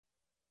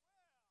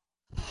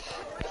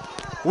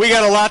We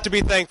got a lot to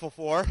be thankful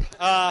for.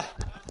 And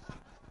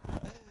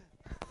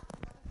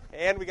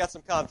we got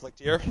some conflict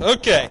here.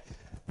 Okay.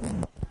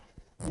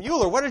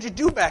 Mueller, what did you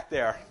do back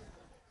there?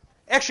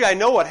 Actually, I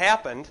know what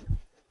happened.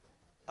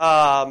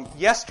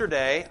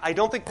 Yesterday, I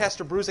don't think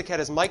Pastor Bruzik had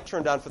his mic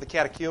turned on for the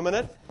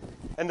catechumenate,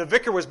 and the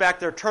vicar was back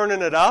there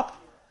turning it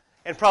up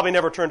and probably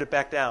never turned it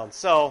back down.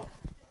 So,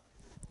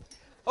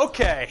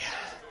 okay.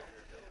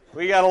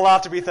 We got a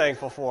lot to be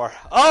thankful for.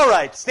 All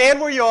right, stand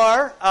where you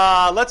are.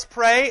 Let's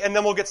pray, and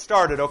then we'll get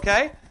started,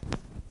 okay?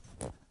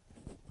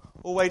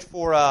 We'll wait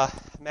for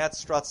Matt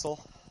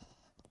Strutzel.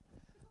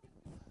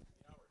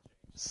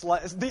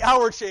 The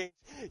hour change.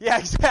 Yeah,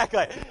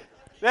 exactly.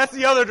 That's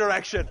the other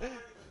direction.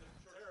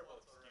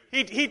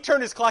 He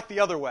turned his clock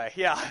the other way,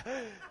 yeah.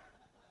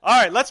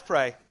 All right, let's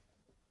pray.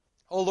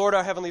 O Lord,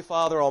 our Heavenly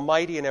Father,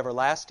 almighty and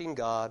everlasting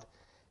God,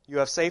 you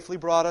have safely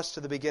brought us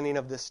to the beginning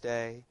of this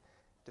day.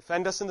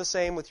 Defend us in the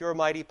same with your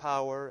mighty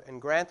power,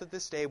 and grant that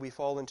this day we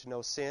fall into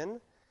no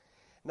sin,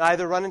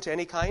 neither run into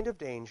any kind of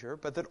danger,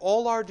 but that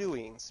all our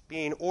doings,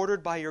 being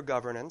ordered by your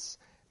governance,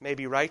 may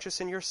be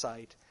righteous in your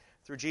sight.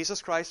 Through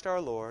Jesus Christ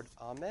our Lord.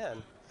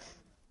 Amen.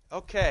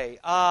 Okay.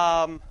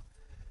 Grab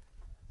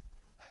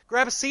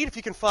a seat if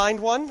you can find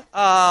one.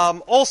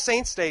 All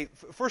Saints Day,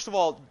 first of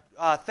all,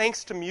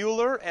 thanks to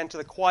Mueller and to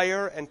the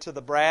choir and to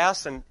the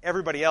brass and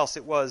everybody else.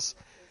 It was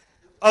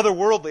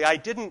otherworldly.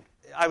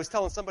 I was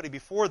telling somebody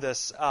before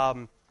this,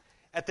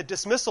 at the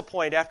dismissal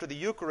point after the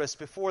Eucharist,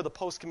 before the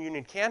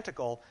post-communion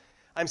canticle,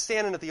 I'm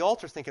standing at the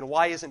altar thinking,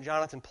 why isn't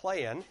Jonathan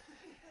playing?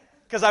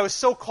 Because I was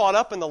so caught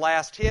up in the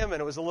last hymn,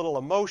 and it was a little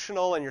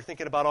emotional, and you're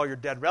thinking about all your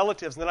dead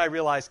relatives, and then I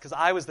realized, because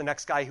I was the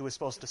next guy who was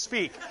supposed to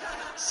speak.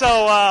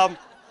 So,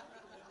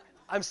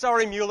 I'm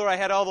sorry, Mueller, I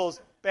had all those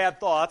bad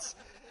thoughts.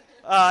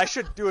 I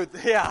should do it,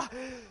 yeah.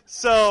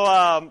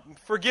 So,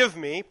 forgive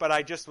me, but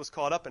I just was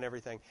caught up in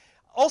everything.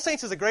 All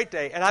Saints is a great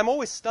day, and I'm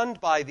always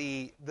stunned by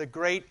the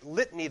great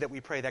litany that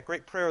we pray, that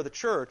great prayer of the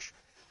church.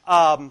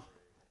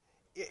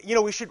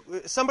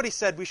 Somebody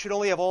said we should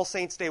only have All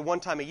Saints Day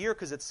one time a year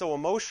because it's so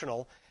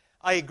emotional.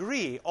 I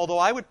agree, although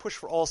I would push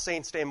for All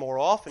Saints Day more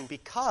often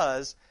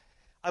because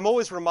I'm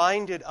always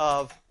reminded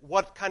of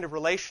what kind of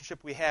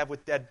relationship we have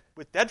with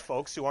dead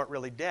folks who aren't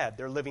really dead.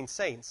 They're living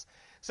saints.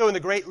 So in the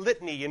great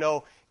litany,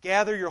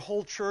 gather your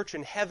whole church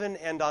in heaven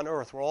and on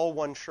earth. We're all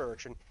one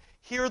church. And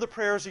hear the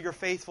prayers of your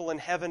faithful in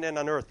heaven and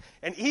on earth.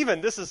 And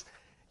even, this is,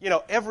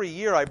 every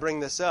year I bring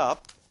this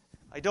up.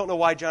 I don't know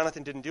why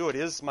Jonathan didn't do it.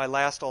 It is my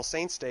last All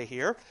Saints Day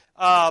here.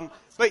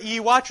 But ye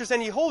watchers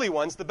and ye holy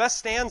ones, the best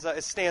stanza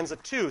is stanza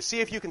 2. See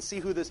if you can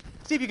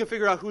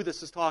figure out who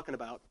this is talking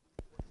about.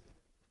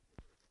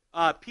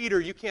 Peter,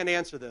 you can't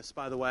answer this,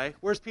 by the way.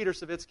 Where's Peter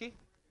Savitsky?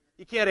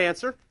 You can't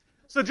answer.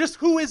 So just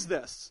who is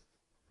this?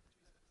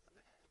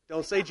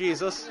 Don't say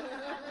Jesus.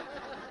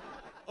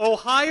 O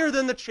higher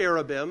than the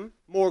cherubim,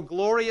 more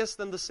glorious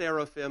than the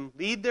seraphim,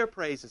 lead their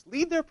praises.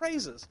 Lead their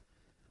praises.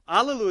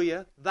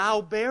 Alleluia.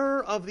 Thou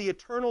bearer of the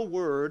eternal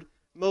word,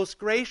 most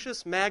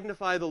gracious,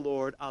 magnify the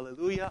Lord.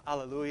 Alleluia,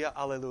 alleluia,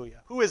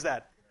 alleluia. Who is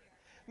that?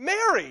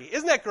 Mary.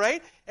 Isn't that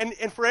great? And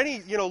for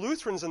any,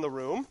 Lutherans in the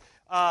room,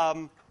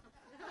 I'm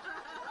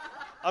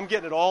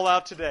getting it all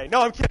out today.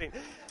 No, I'm kidding.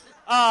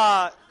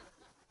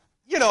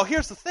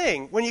 Here's the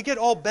thing. When you get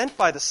all bent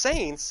by the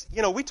saints,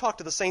 we talk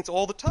to the saints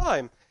all the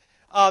time.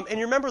 And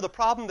you remember the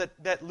problem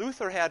that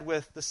Luther had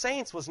with the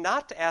saints was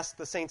not to ask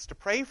the saints to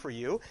pray for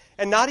you,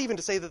 and not even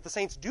to say that the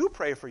saints do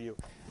pray for you.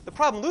 The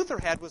problem Luther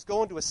had was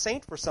going to a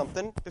saint for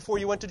something before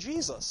you went to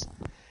Jesus.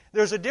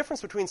 There's a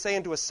difference between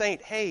saying to a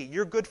saint, hey,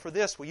 you're good for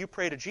this, will you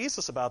pray to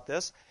Jesus about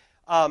this?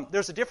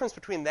 There's a difference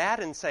between that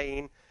and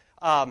saying,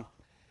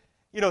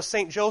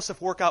 St.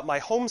 Joseph, work out my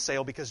home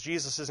sale because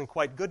Jesus isn't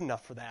quite good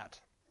enough for that.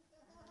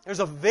 There's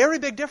a very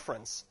big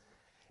difference.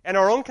 And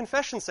our own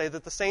confessions say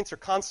that the saints are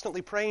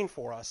constantly praying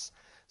for us.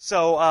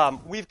 So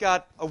we've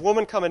got a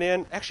woman coming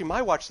in. Actually,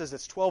 my watch says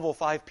it's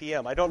 12:05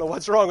 p.m. I don't know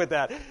what's wrong with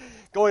that.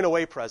 Going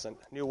away present,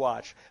 new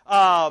watch.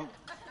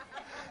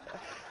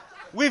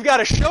 We've got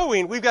a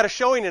showing. We've got a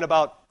showing in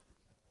about,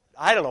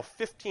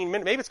 15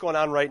 minutes. Maybe it's going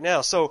on right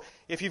now. So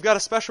if you've got a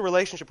special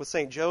relationship with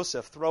St.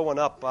 Joseph, throw one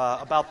up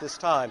about this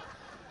time.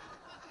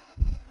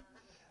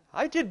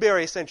 I did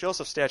bury a St.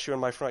 Joseph statue in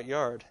my front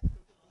yard.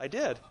 I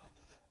did.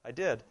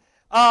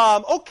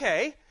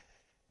 Okay.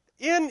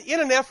 In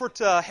an effort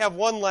to have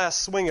one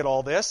last swing at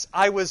all this,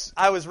 I was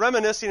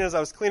reminiscing as I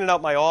was cleaning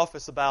out my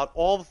office about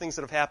all the things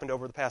that have happened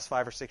over the past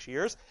 5 or 6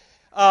 years.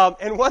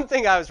 And one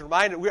thing I was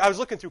reminded, I was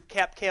looking through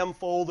CapCam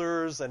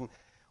folders and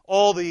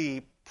all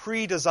the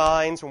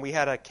pre-designs when we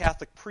had a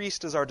Catholic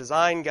priest as our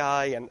design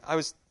guy, and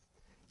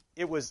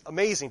it was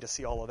amazing to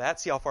see all of that,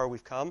 see how far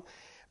we've come.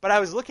 But I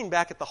was looking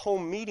back at the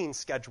home meeting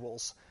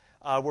schedules.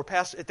 At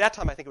that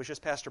time, I think it was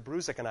just Pastor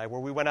Bruzik and I, where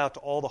we went out to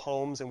all the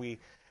homes and we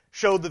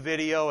showed the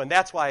video, and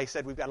that's why I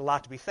said we've got a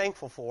lot to be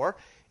thankful for.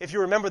 If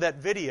you remember that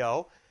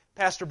video,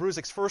 Pastor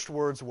Bruzik's first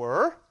words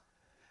were,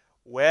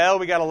 well,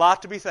 we got a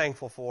lot to be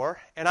thankful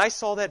for. And I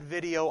saw that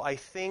video, I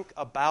think,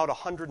 about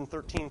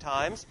 113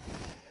 times.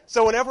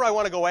 So whenever I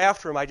want to go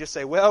after him, I just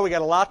say, well, we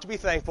got a lot to be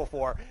thankful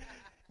for.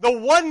 The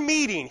one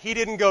meeting he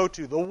didn't go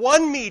to, the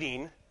one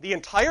meeting the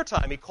entire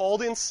time, he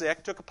called in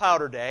sick, took a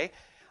powder day,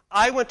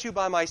 I went to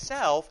by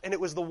myself, and it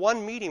was the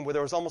one meeting where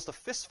there was almost a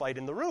fist fight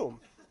in the room.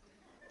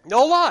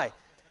 No lie.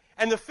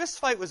 And the fist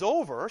fight was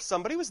over.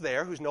 Somebody was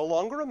there who's no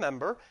longer a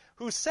member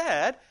who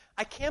said,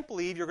 I can't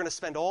believe you're going to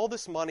spend all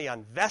this money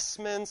on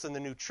vestments and the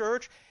new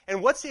church.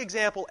 And what's the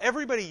example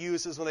everybody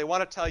uses when they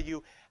want to tell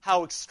you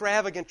how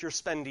extravagant your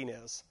spending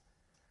is?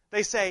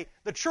 They say,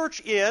 the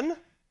church in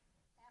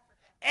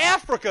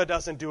Africa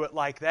doesn't do it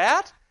like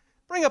that.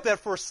 Bring up that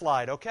first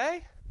slide,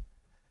 okay?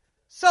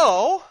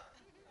 So,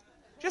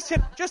 just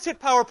hit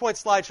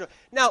PowerPoint slideshow.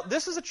 Now,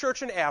 this is a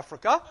church in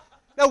Africa.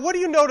 Now, what do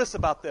you notice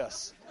about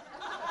this?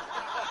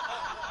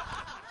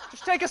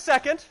 Just take a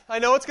second. I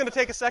know it's going to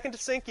take a second to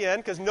sink in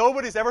because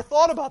nobody's ever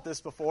thought about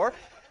this before.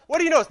 What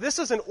do you notice? This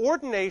is an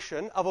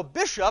ordination of a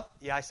bishop.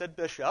 Yeah, I said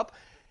bishop.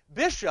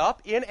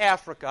 Bishop in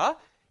Africa.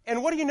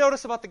 And what do you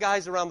notice about the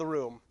guys around the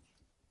room?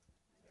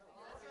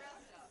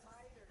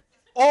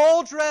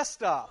 All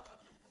dressed up.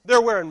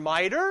 They're wearing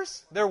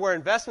miters. They're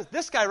wearing vestments.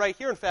 This guy right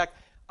here, in fact,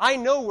 I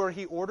know where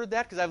he ordered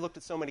that because I've looked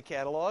at so many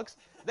catalogs.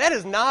 That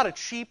is not a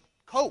cheap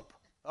cope,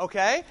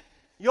 okay?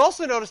 You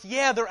also notice,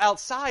 yeah, they're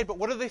outside, but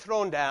what are they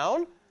throwing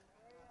down?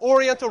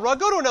 Oriental rug.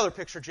 Go to another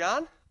picture,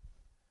 John.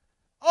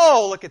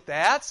 Oh, look at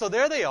that. So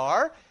there they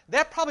are.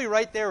 That probably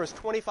right there is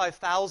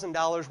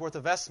 $25,000 worth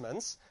of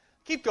vestments.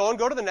 Keep going.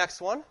 Go to the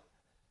next one.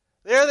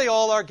 There they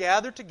all are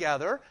gathered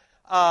together.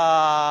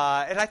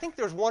 And I think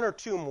there's one or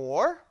two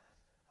more.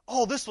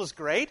 Oh, this was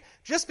great.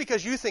 Just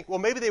because you think, well,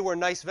 maybe they wear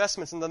nice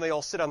vestments and then they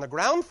all sit on the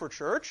ground for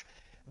church.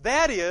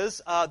 That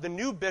is the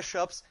new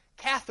bishop's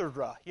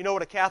cathedra. You know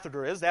what a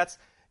cathedra is? That's,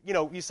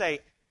 you say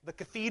the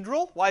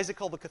cathedral. Why is it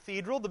called the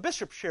cathedral? The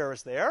bishop's chair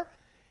is there.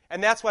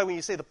 And that's why when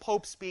you say the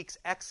Pope speaks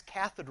ex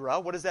cathedra,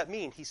 what does that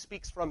mean? He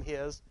speaks from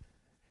his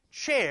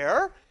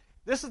chair.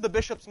 This is the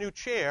bishop's new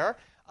chair.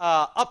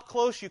 Up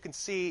close, you can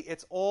see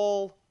it's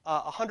all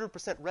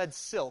 100% red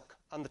silk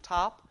on the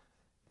top,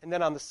 and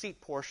then on the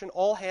seat portion,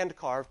 all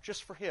hand-carved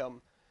just for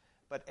him.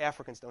 But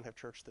Africans don't have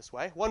church this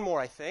way. One more,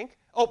 I think.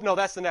 Oh, no,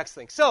 that's the next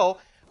thing. So,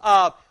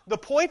 the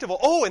point of...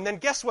 Oh, and then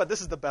guess what?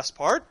 This is the best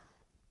part.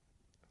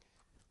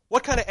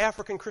 What kind of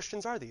African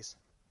Christians are these?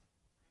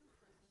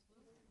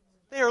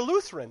 They are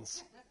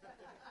Lutherans.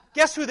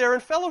 Guess who they're in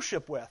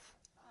fellowship with?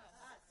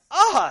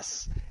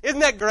 Us.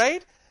 Isn't that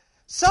great?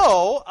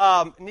 So,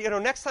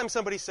 next time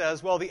somebody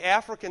says, well, the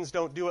Africans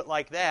don't do it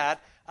like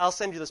that, I'll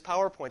send you this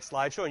PowerPoint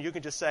slideshow, and you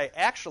can just say,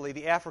 actually,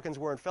 the Africans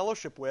we're in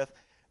fellowship with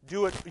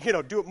do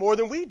it more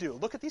than we do.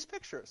 Look at these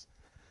pictures.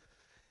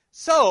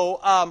 So,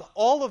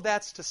 all of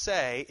that's to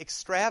say,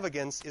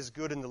 extravagance is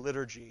good in the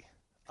liturgy.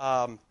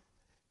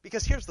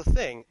 Because here's the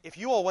thing. If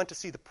you all went to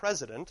see the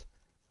president,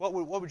 what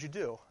would you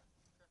do?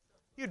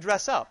 You'd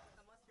dress up.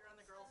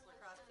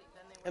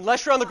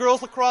 Unless you're on the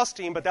girls' lacrosse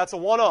team, but that's a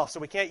one-off, so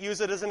we can't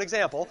use it as an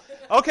example.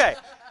 Okay,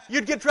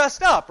 you'd get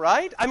dressed up,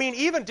 right? I mean,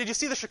 did you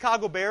see the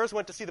Chicago Bears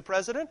went to see the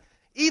president?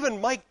 Even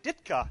Mike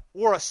Ditka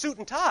wore a suit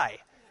and tie.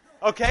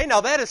 Okay,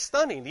 now that is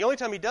stunning. The only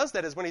time he does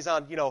that is when he's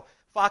on,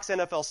 Fox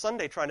NFL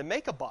Sunday trying to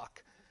make a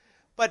buck.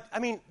 But, I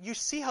mean, you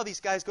see how these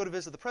guys go to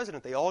visit the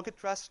president. They all get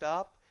dressed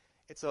up.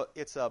 It's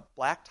a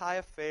black tie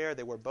affair.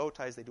 They wear bow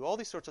ties. They do all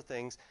these sorts of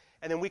things.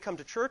 And then we come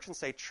to church and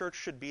say church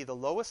should be the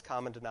lowest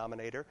common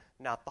denominator,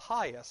 not the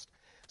highest.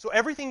 So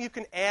everything you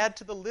can add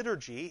to the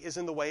liturgy is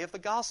in the way of the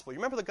gospel. You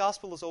remember the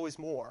gospel is always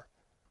more,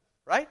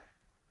 right?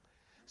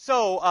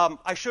 So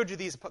I showed you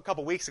these a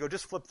couple weeks ago.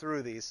 Just flip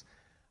through these.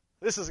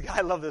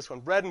 I love this one.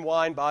 Bread and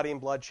wine, body and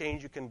blood,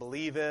 change you can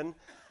believe in.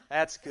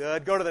 That's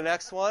good. Go to the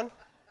next one.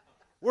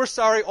 We're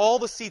sorry, all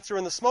the seats are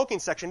in the smoking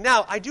section.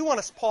 Now, I do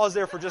want to pause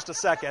there for just a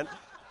second.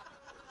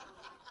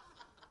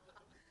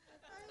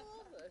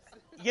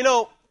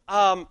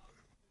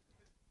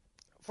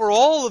 For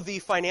all of the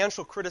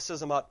financial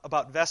criticism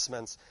about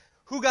vestments,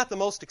 who got the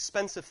most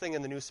expensive thing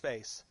in the new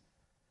space?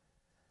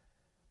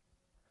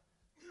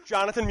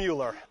 Jonathan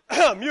Mueller.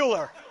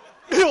 Mueller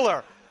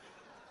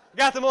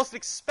got the most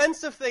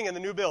expensive thing in the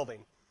new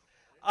building.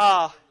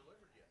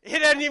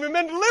 It hadn't even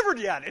been delivered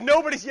yet, and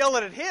nobody's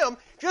yelling at him.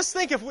 Just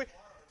think if we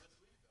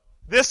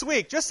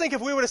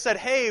would have said,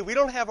 hey, we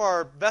don't have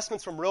our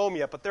vestments from Rome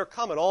yet, but they're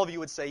coming. All of you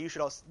would say you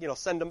should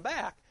send them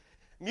back.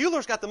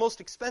 Mueller's got the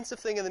most expensive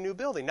thing in the new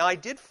building. Now, I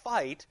did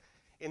fight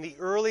in the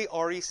early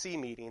REC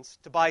meetings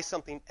to buy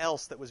something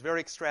else that was very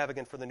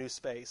extravagant for the new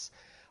space.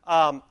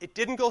 It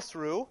didn't go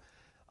through.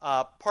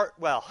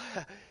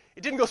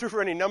 It didn't go through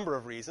for any number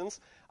of reasons.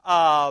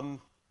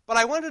 But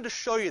I wanted to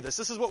show you this.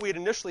 This is what we had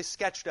initially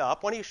sketched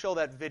up. Why don't you show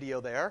that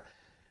video there?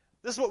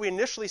 This is what we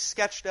initially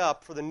sketched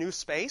up for the new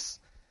space.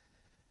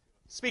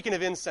 Speaking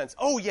of incense.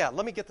 Oh, yeah,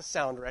 let me get the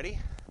sound ready.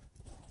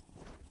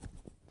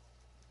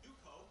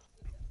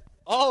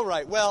 All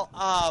right. Well,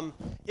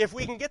 if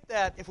we can get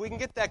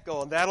that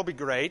going, that'll be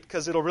great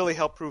because it'll really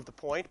help prove the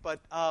point.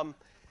 But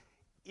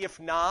if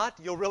not,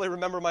 you'll really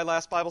remember my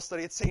last Bible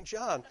study at St.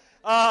 John.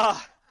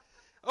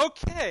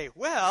 Okay.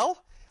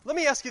 Well, let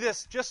me ask you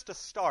this just to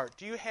start.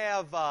 Do you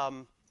have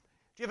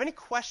any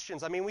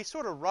questions? I mean, we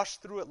sort of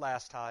rushed through it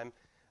last time.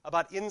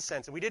 about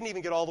incense, and we didn't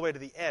even get all the way to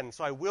the end,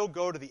 so I will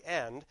go to the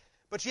end.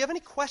 But do you have any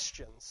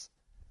questions?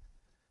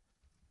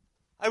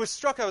 I was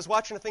struck, I was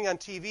watching a thing on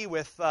TV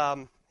with,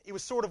 it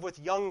was sort of with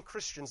young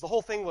Christians. The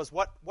whole thing was,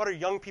 what are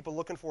young people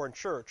looking for in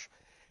church?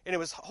 And it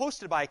was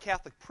hosted by a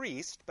Catholic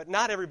priest, but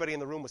not everybody in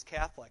the room was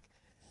Catholic.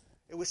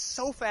 It was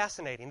so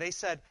fascinating. They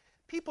said,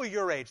 people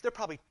your age, they're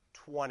probably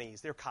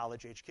 20s, they're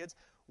college-age kids,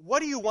 what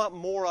do you want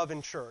more of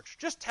in church?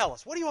 Just tell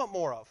us, what do you want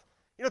more of?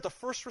 You know what the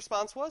first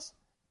response was?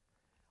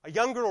 A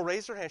young girl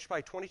raised her hand, she's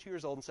probably 22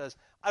 years old, and says,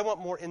 I want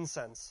more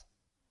incense.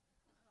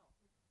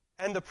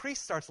 And the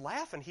priest starts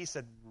laughing. He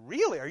said,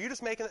 really? Are you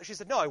just making that? She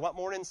said, no, I want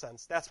more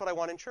incense. That's what I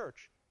want in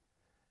church.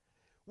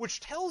 Which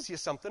tells you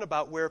something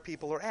about where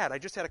people are at. I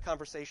just had a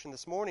conversation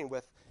this morning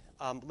with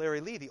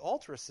Larry Lee, the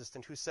altar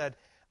assistant, who said,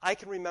 I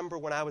can remember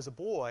when I was a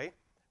boy,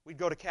 we'd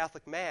go to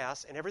Catholic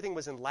Mass, and everything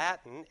was in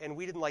Latin, and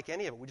we didn't like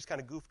any of it. We just kind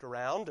of goofed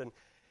around.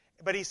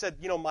 But he said,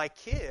 my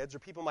kids, or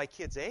people my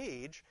kids'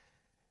 age,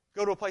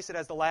 go to a place that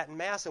has the Latin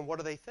Mass, and what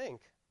do they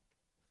think?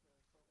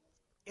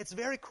 It's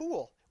very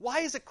cool. Why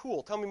is it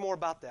cool? Tell me more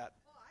about that.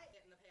 Well, I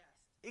did in the past.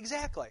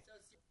 Exactly. So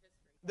it's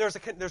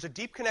history. There's a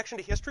deep connection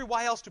to history.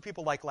 Why else do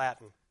people like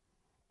Latin?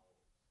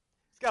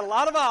 It's got a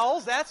lot of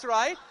vowels. That's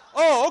right.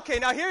 Oh, okay.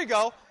 Now here you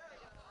go.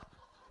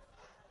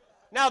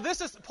 Now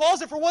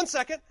pause it for 1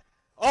 second.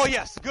 Oh,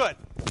 yes. Good.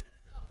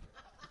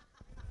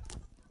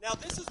 Now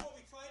this is what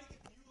we try to get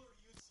Mueller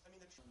to use.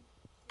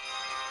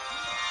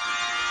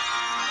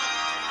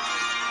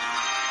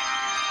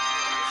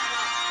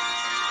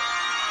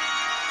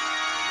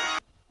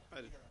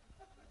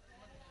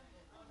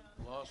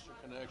 Lost your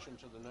connection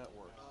to the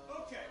network.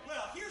 Okay,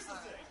 well, here's the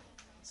thing.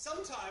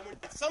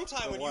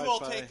 Sometime when you all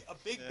take a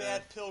big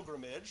bad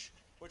pilgrimage,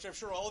 which I'm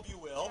sure all of you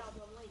will,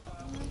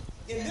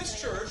 in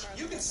this church,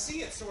 you can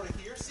see it sort of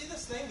here. See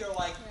this thing? There are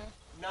like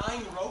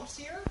 9 ropes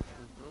here.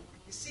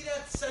 You see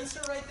that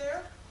censer right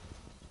there?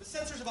 The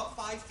censer's about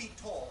 5 feet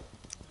tall.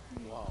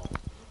 Wow.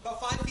 About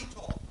 5 feet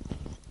tall.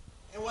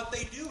 And what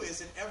they do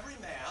is, in every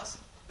Mass,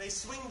 they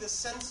swing this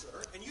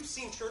censer, and you've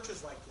seen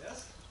churches like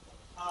this.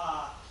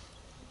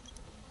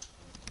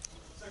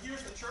 So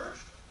here's the church,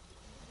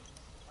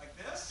 like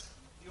this.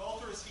 The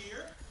altar is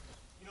here.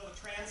 You know the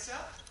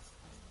transept?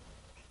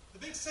 The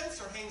big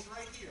censer hangs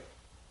right here.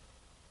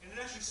 And it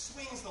actually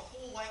swings the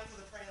whole length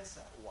of the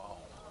transept. Wow.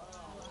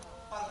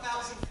 About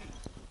 1,000 feet.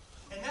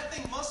 And that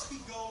thing must be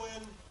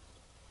going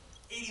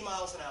 80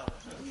 miles an hour.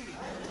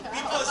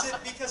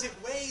 Because it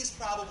weighs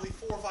probably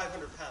 400 or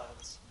 500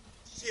 pounds.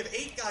 So you have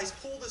 8 guys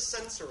pull this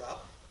censer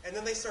up, and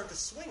then they start to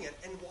swing it.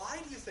 And why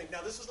do you think?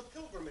 Now, this is a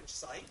pilgrimage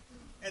site,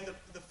 and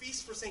the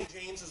Feast for St.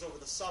 James is over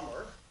the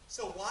summer.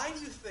 So why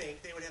do you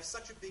think they would have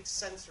such a big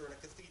censer in a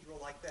cathedral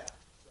like that?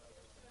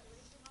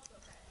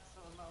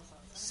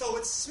 So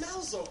it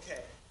smells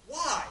okay.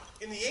 Why?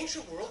 In the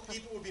ancient world,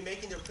 people would be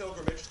making their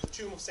pilgrimage to the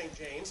tomb of St.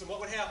 James, and what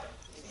would happen?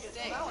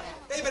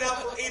 They've been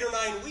out for 8 or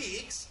 9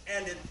 weeks,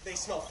 and they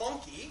smell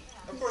funky.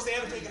 Of course, they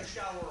haven't taken a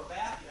shower or a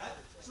bath yet.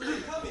 So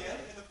they come in,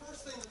 and the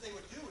first thing that they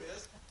would do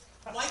is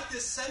light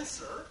this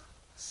censer,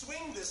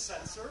 swing this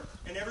censer,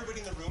 and everybody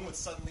in the room would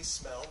suddenly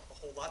smell a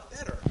whole lot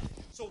better.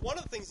 So one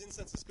of the things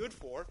incense is good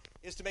for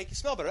is to make you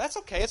smell better. That's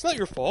okay. It's not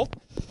your fault.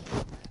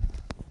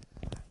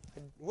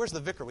 Where's the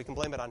vicar? We can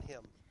blame it on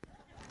him.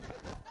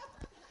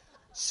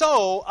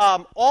 So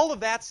all of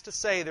that's to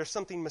say there's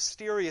something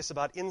mysterious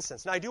about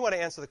incense. Now, I do want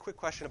to answer the quick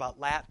question about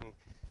Latin.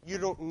 You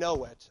don't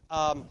know it.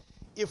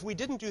 If we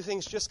didn't do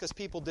things just because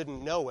people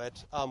didn't know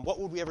it, what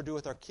would we ever do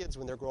with our kids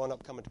when they're growing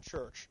up coming to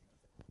church?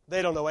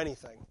 They don't know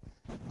anything.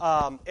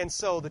 And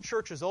so the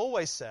church has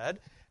always said,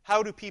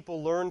 how do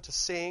people learn to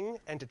sing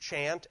and to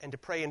chant and to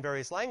pray in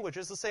various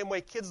languages? The same way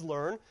kids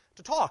learn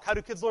to talk. How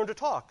do kids learn to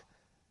talk?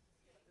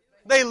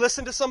 They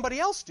listen to somebody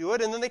else do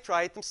it, and then they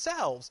try it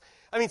themselves.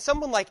 I mean,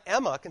 someone like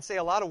Emma can say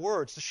a lot of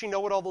words. Does she know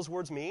what all those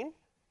words mean?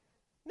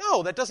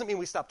 No, that doesn't mean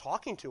we stop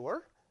talking to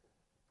her,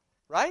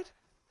 right?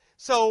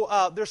 So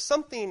there's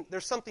something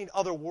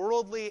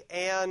otherworldly,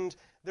 and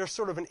there's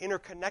sort of an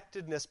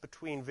interconnectedness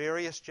between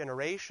various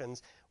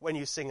generations when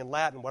you sing in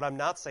Latin. What I'm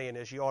not saying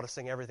is you ought to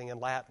sing everything in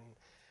Latin.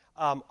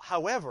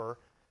 However,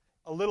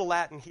 a little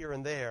Latin here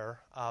and there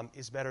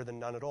is better than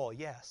none at all,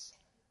 yes.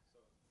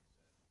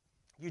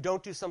 You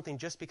don't do something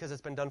just because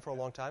it's been done for a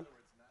long time?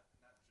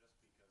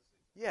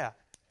 Yeah.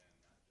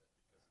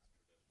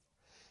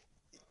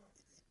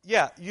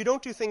 Yeah, you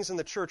don't do things in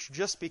the church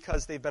just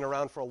because they've been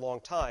around for a long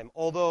time.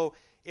 Although,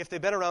 if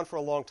they've been around for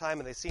a long time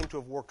and they seem to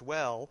have worked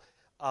well,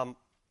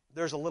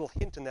 there's a little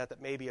hint in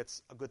that maybe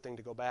it's a good thing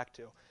to go back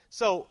to.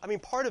 So, I mean,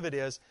 part of it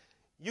is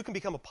you can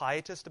become a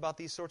pietist about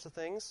these sorts of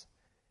things.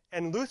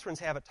 And Lutherans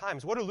have at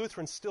times. What do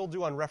Lutherans still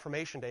do on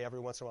Reformation Day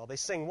every once in a while? They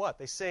sing what?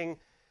 They sing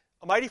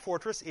A Mighty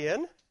Fortress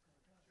in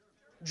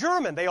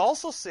German. They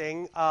also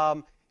sing,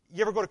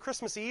 you ever go to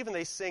Christmas Eve and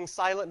they sing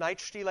Silent Night,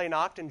 Stille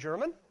Nacht in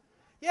German?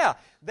 Yeah,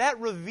 that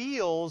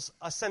reveals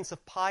a sense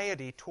of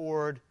piety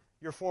toward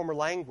your former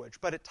language.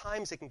 But at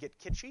times it can get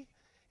kitschy.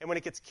 And when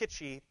it gets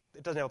kitschy,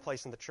 it doesn't have a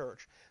place in the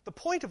church. The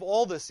point of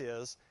all this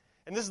is,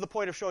 and this is the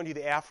point of showing you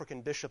the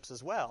African bishops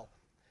as well,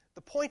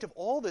 the point of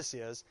all this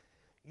is,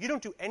 you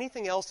don't do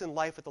anything else in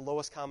life at the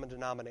lowest common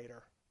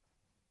denominator.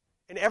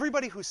 And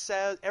everybody who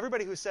says,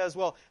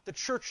 well, the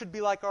church should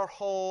be like our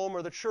home,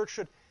 or the church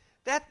should,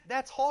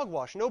 that's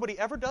hogwash. Nobody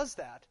ever does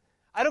that.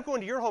 I don't go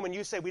into your home and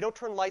you say, we don't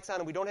turn lights on,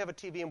 and we don't have a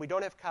TV, and we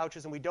don't have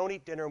couches, and we don't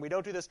eat dinner, and we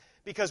don't do this,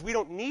 because we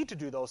don't need to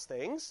do those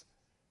things.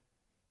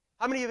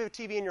 How many of you have a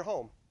TV in your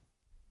home?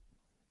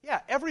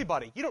 Yeah,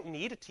 everybody. You don't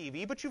need a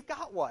TV, but you've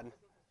got one,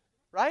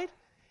 right?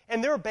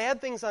 And there are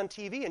bad things on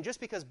TV, and just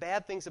because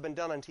bad things have been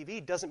done on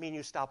TV doesn't mean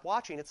you stop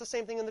watching. It's the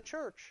same thing in the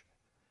church.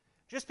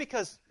 Just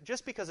because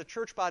a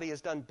church body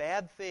has done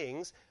bad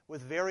things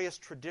with various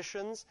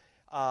traditions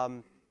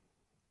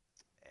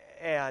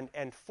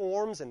and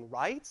forms and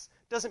rites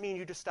doesn't mean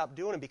you just stop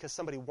doing them because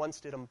somebody once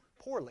did them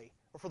poorly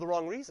or for the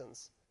wrong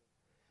reasons.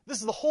 This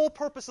is the whole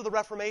purpose of the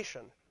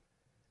Reformation.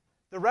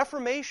 The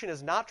Reformation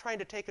is not trying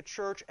to take a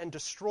church and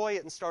destroy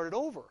it and start it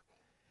over.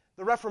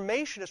 The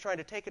Reformation is trying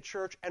to take a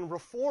church and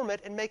reform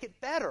it and make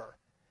it better.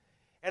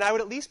 And I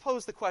would at least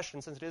pose the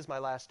question, since it is my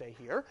last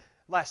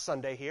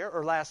Sunday here,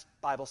 or last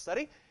Bible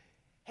study,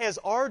 has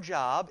our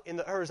job in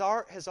the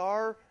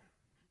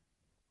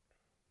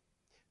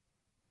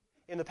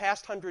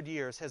past 100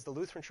 years, has the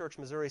Lutheran Church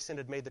Missouri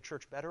Synod made the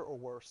church better or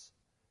worse?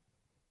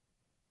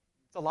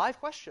 It's a live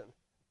question.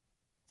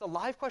 It's a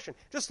live question.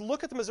 Just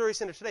look at the Missouri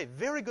Synod today.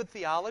 Very good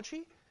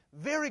theology,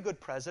 very good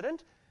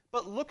president,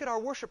 but look at our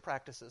worship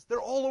practices.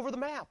 They're all over the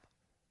map,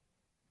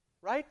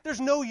 right? There's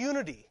no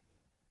unity.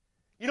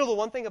 You know the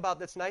one thing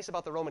that's nice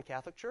about the Roman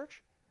Catholic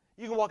Church?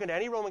 You can walk into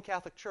any Roman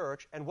Catholic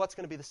church, and what's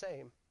going to be the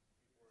same?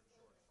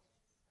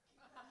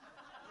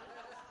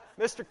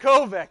 Mr.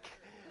 Kovic,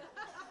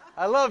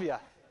 I love you.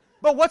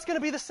 But what's going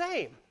to be the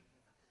same?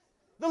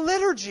 The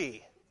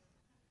liturgy.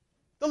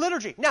 The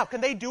liturgy. Now,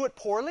 can they do it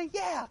poorly?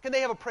 Yeah. Can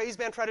they have a praise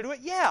band try to do it?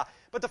 Yeah.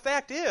 But the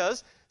fact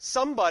is,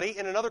 somebody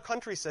in another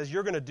country says,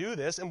 you're going to do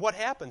this, and what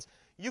happens?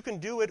 You can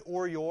do it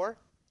or you're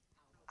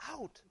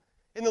out.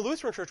 In the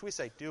Lutheran Church, we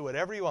say, do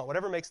whatever you want,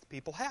 whatever makes the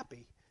people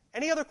happy.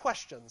 Any other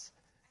questions?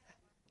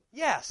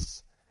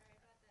 Yes.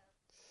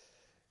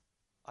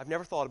 I've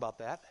never thought about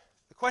that.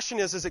 The question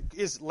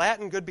is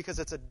Latin good because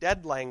it's a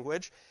dead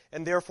language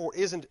and therefore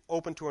isn't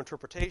open to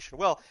interpretation?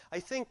 Well,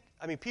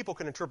 people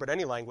can interpret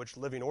any language,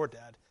 living or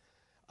dead.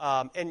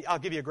 And I'll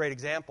give you a great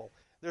example.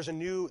 There's a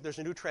new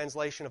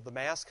translation of the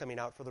Mass coming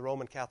out for the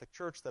Roman Catholic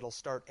Church that'll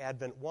start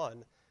Advent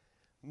 1.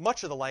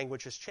 Much of the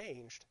language has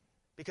changed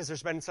because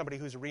there's been somebody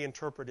who's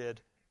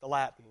reinterpreted the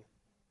Latin.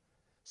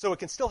 So it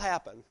can still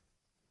happen.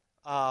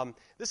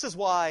 This is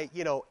why,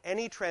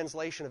 any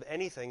translation of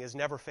anything is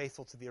never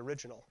faithful to the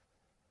original.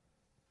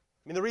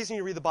 I mean, the reason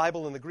you read the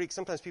Bible in the Greek,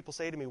 sometimes people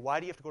say to me, why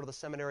do you have to go to the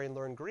seminary and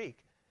learn Greek?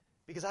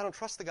 Because I don't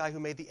trust the guy who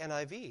made the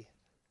NIV.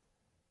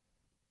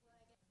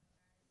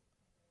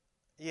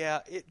 Yeah,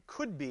 it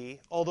could be,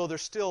 although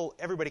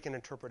everybody can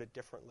interpret it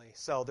differently.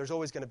 So there's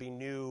always going to be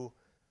new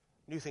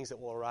things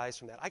that will arise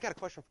from that. I got a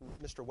question from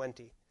Mr.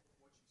 Wente.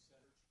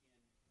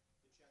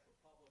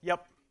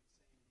 Yep.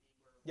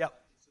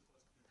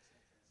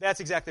 That's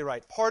exactly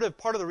right. Part of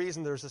the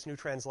reason there's this new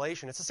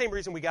translation, it's the same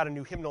reason we got a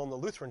new hymnal in the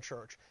Lutheran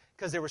Church,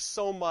 because there was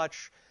so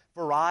much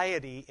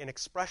variety in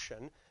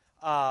expression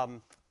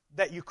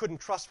that you couldn't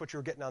trust what you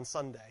were getting on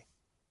Sunday.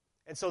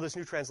 And so this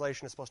new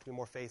translation is supposed to be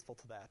more faithful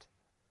to that.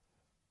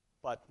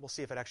 But we'll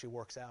see if it actually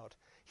works out.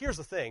 Here's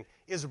the thing.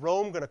 Is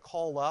Rome going to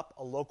call up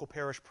a local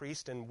parish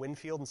priest in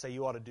Winfield and say,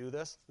 you ought to do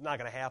this? It's not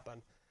going to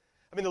happen.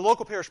 I mean, the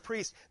local parish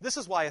priest, this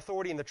is why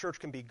authority in the church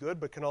can be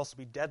good but can also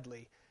be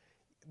deadly.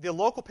 The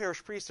local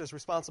parish priest is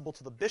responsible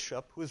to the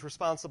bishop, who is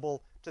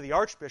responsible to the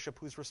archbishop,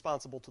 who's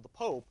responsible to the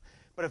pope.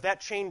 But if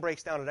that chain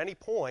breaks down at any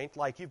point,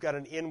 like you've got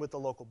an in with the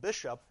local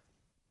bishop,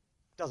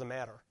 doesn't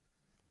matter.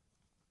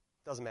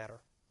 Doesn't matter.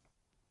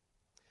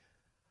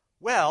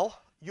 Well,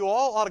 you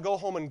all ought to go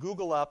home and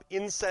Google up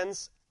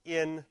incense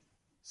in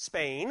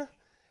Spain,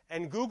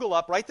 and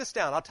write this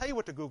down. I'll tell you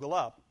what to Google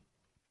up.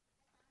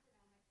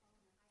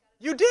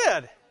 You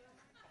did.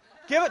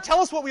 Tell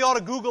us what we ought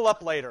to Google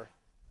up later.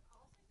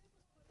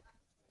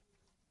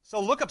 So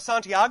look up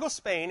Santiago,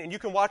 Spain, and you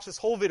can watch this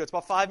whole video. It's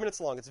about 5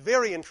 minutes long. It's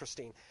very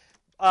interesting.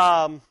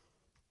 But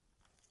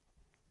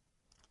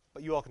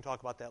you all can talk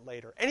about that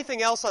later.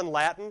 Anything else on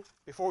Latin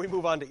before we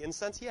move on to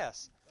incense?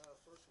 Yes. First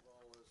of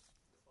all, is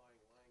defying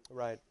language.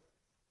 Right.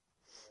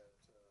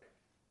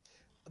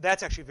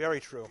 That's actually very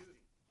true.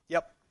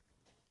 Yep.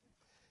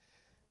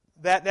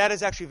 That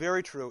is actually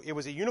very true. It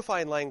was a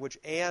unifying language,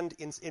 and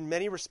in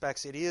many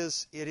respects, it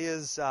is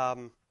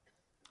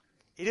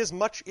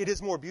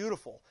more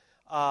beautiful.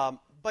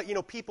 But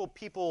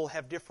people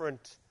have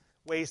different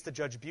ways to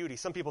judge beauty.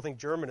 Some people think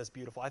German is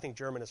beautiful. I think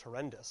German is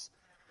horrendous.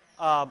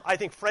 I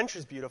think French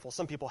is beautiful.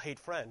 Some people hate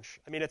French.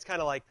 I mean, it's kind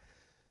of like,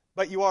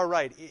 but you are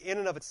right. In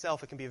and of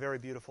itself, it can be a very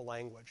beautiful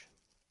language.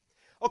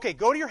 Okay,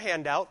 go to your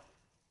handout,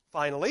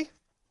 finally.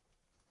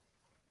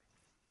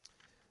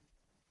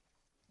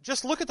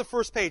 Just look at the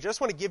first page. I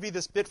just want to give you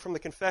this bit from the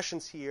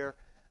Confessions here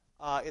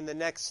in the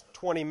next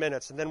 20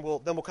 minutes, and then we'll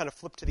kind of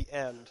flip to the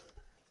end.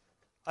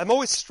 I'm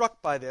always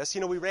struck by this.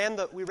 We ran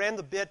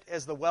the bit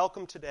as the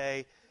welcome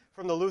today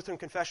from the Lutheran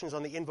Confessions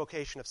on the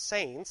invocation of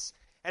saints,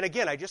 And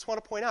again, I just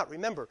want to point out,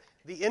 remember,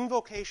 the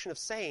invocation of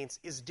saints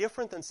is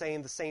different than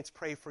saying the saints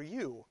pray for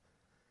you.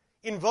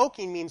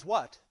 Invoking means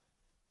what?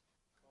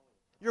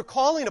 You're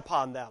calling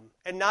upon them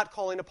and not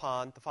calling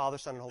upon the Father,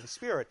 Son, and Holy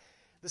Spirit.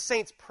 The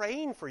saints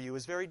praying for you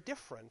is very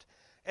different.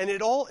 And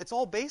it's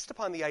all based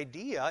upon the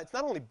idea, it's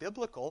not only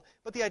biblical,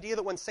 but the idea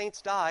that when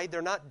saints die,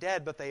 they're not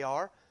dead, but they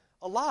are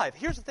alive.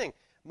 Here's the thing.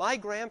 My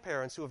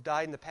grandparents who have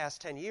died in the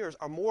past 10 years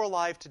are more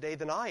alive today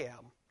than I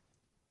am.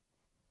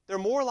 They're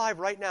more alive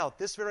right now at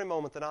this very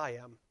moment than I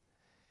am.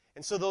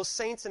 And so those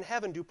saints in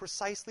heaven do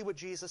precisely what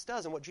Jesus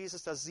does. And what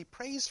Jesus does is he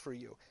prays for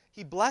you.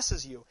 He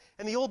blesses you.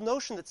 And the old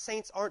notion that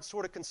saints aren't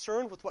sort of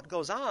concerned with what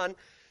goes on,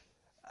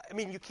 I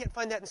mean, you can't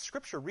find that in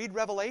Scripture. Read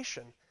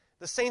Revelation.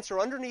 The saints are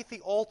underneath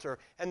the altar,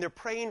 and they're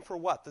praying for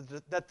what?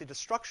 That the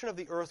destruction of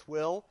the earth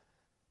will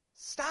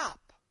stop.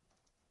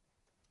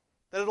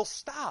 That it'll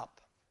stop.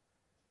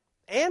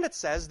 And it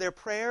says their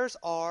prayers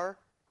are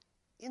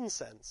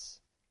incense.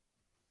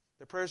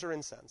 Their prayers are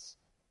incense.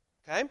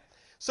 Okay?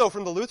 So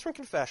from the Lutheran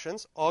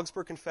Confessions,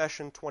 Augsburg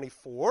Confession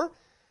 24,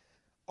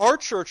 our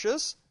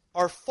churches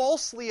are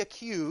falsely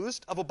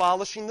accused of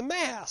abolishing the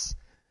Mass,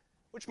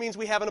 which means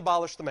we haven't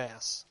abolished the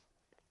Mass.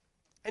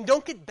 And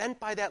don't get bent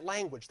by that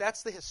language.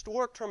 That's the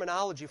historic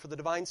terminology for the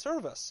divine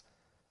service.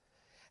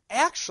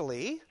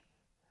 Actually,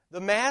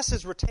 the Mass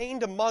is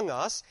retained among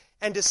us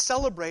and is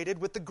celebrated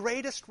with the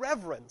greatest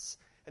reverence.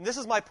 And this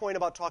is my point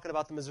about talking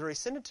about the Missouri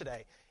Synod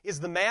today. Is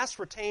the Mass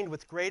retained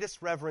with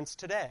greatest reverence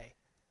today?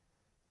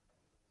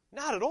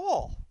 Not at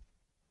all.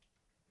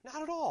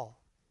 Not at all.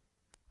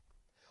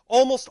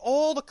 Almost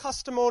all the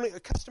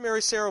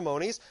customary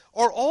ceremonies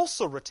are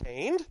also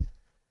retained,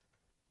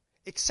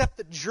 except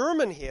that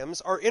German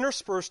hymns are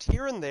interspersed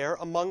here and there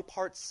among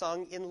parts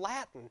sung in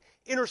Latin.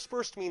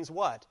 Interspersed means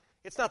what?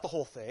 It's not the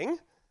whole thing.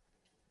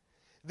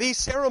 These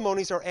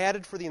ceremonies are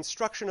added for the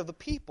instruction of the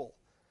people.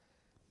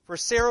 For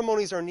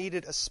ceremonies are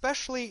needed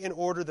especially in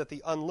order that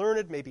the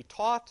unlearned may be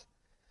taught.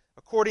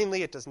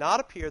 Accordingly, it does not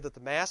appear that the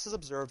Mass is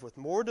observed with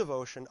more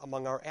devotion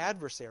among our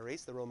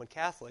adversaries, the Roman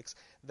Catholics,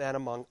 than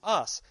among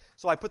us.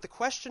 So I put the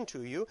question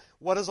to you,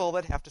 what does all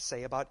that have to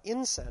say about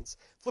incense?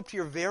 Flip to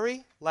your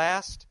very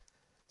last,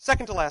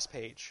 second to last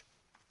page.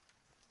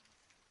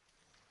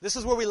 This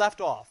is where we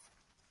left off.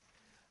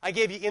 I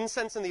gave you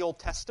incense in the Old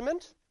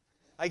Testament.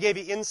 I gave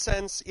you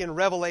incense in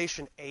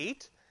Revelation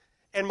 8.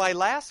 And my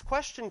last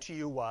question to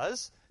you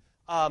was,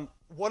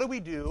 what do we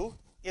do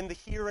in the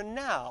here and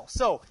now?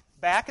 So,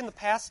 back in the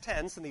past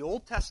tense, in the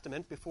Old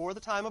Testament, before the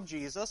time of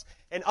Jesus,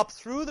 and up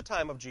through the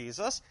time of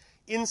Jesus,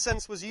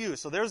 incense was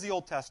used. So there's the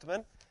Old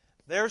Testament,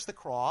 there's the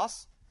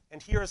cross,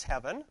 and here's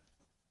heaven.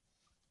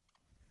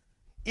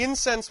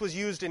 Incense was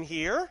used in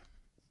here.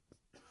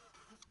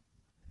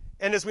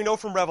 And as we know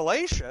from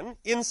Revelation,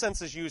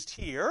 incense is used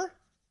here.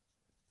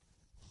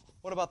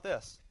 What about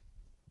this?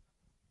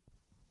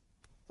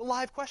 The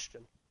live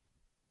question.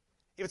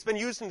 If it's been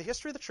used in the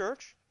history of the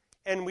church,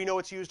 and we know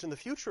it's used in the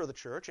future of the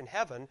church, in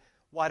heaven,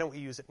 why don't we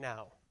use it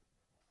now?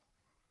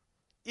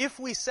 If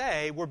we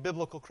say we're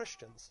biblical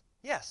Christians,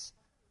 yes.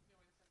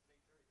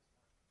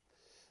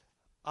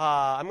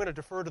 I'm going to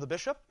defer to the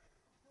bishop.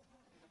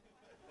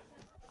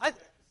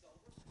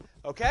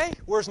 Okay,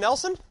 where's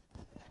Nelson?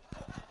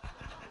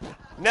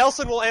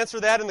 Nelson will answer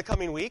that in the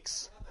coming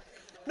weeks.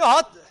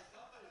 No,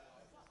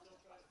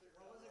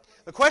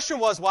 the question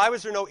was, why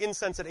was there no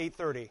incense at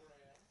 8:30?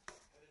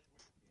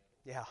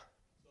 Yeah.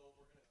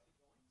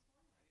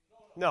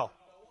 No.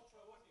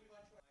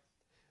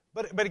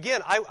 But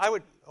again, I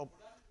would... Oh.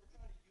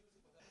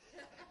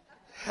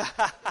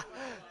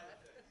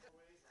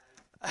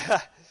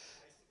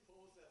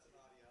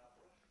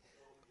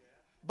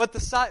 But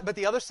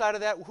the other side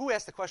of that, who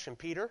asked the question?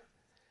 Peter?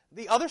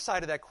 The other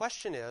side of that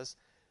question is,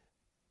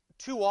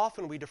 too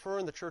often we defer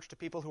in the church to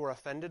people who are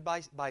offended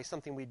by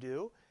something we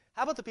do.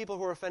 How about the people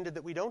who are offended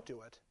that we don't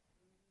do it?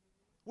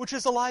 Which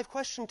is a live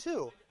question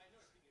too.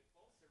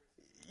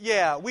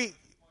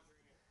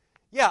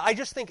 I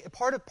just think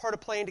part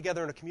of playing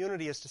together in a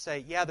community is to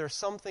say, yeah, there's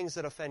some things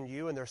that offend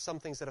you and there's some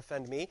things that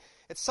offend me.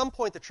 At some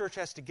point, the church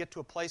has to get to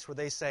a place where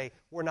they say,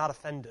 we're not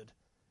offended.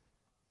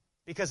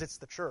 Because it's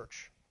the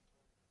church.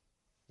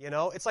 You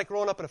know, it's like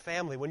growing up in a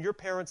family. When your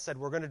parents said,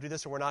 we're going to do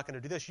this or we're not going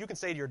to do this, you can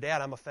say to your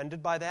dad, I'm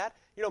offended by that.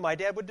 You know what my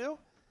dad would do?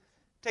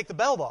 Take the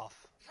belt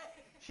off.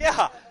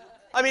 Yeah.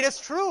 I mean, it's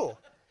true.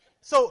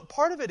 So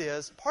part of it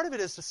is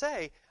to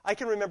say, I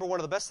can remember one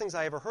of the best things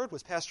I ever heard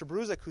was Pastor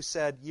Bruzik, who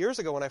said years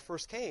ago when I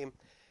first came,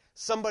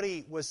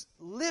 somebody was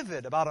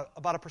livid about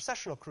a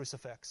processional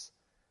crucifix.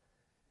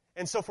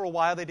 And so for a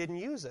while they didn't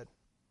use it.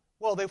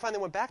 Well, they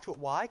finally went back to it.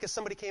 Why? Because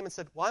somebody came and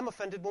said, well, I'm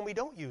offended when we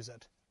don't use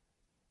it.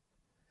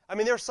 I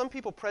mean, there are some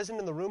people present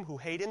in the room who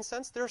hate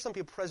incense. There are some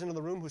people present in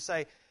the room who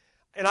say,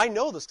 and I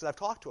know this because I've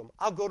talked to them,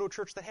 I'll go to a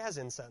church that has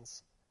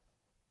incense.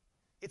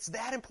 It's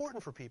that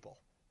important for people.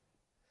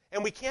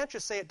 And we can't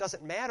just say it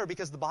doesn't matter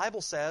because the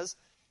Bible says,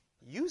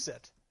 use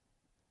it.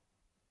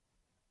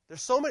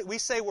 There's so many, we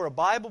say we're a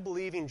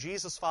Bible-believing,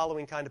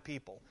 Jesus-following kind of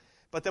people.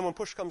 But then when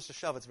push comes to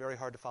shove, it's very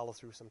hard to follow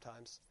through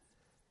sometimes.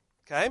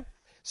 Okay?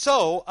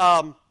 So,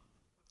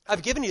 I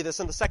I've given you this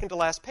on the second to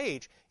last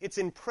page. It's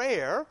in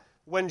prayer,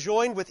 when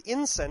joined with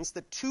incense,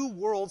 that two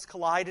worlds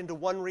collide into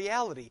one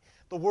reality.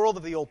 The world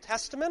of the Old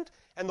Testament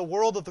and the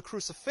world of the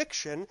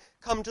crucifixion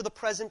come to the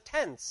present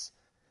tense.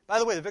 By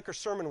the way, the vicar's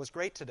sermon was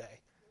great today.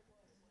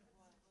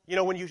 You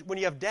know, when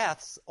you have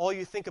deaths, all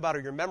you think about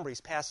are your memories,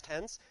 past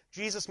tense.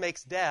 Jesus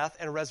makes death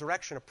and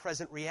resurrection a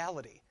present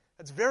reality.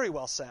 That's very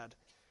well said.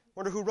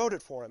 Wonder who wrote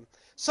it for him.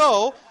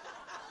 So,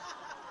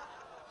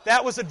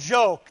 that was a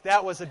joke.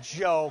 That was a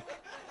joke.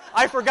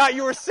 I forgot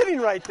you were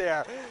sitting right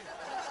there.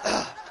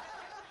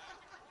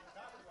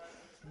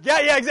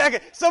 Yeah, exactly.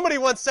 Somebody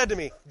once said to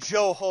me,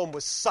 Joe Home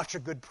was such a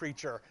good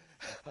preacher.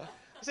 I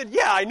said,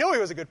 yeah, I know he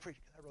was a good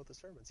preacher. I wrote the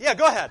sermons. Yeah,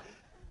 go ahead.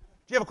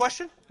 Do you have a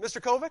question, Mr.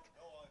 Kovic?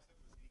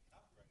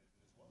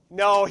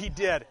 No, he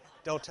did.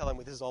 Don't tell him.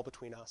 This is all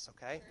between us,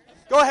 okay?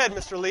 Go ahead,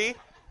 Mr. Lee.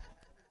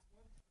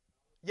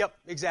 Yep,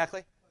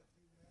 exactly.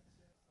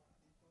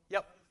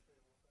 Yep.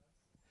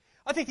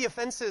 I think the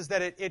offense is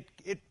that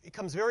it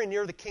comes very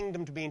near the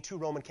kingdom to being too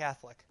Roman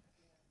Catholic.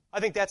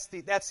 I think that's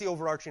the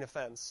overarching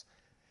offense.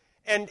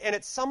 And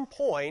at some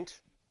point,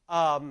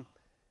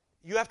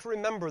 you have to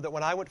remember that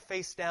when I went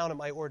face down at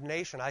my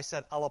ordination, I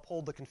said, I'll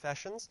uphold the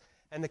confessions.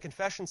 And the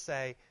confessions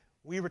say,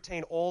 we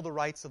retain all the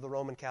rights of the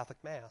Roman Catholic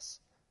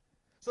Mass.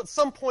 So at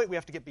some point, we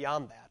have to get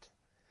beyond that.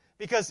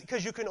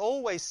 Because you can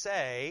always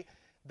say,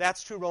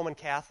 that's true Roman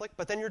Catholic,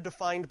 but then you're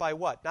defined by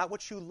what? Not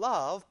what you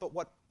love, but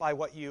by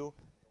what you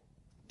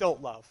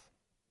don't love. To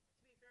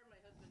be fair, my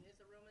husband is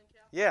a Roman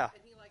Catholic. Yeah.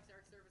 And he likes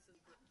our services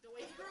the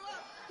way he grew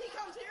up. He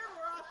comes here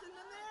more often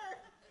than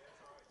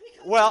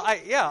there. Well,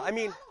 I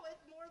mean,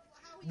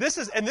 this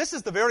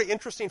is the very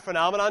interesting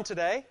phenomenon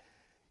today.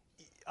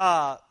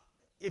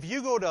 If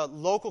you go to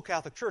local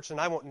Catholic church, and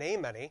I won't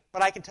name any,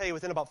 but I can tell you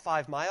within about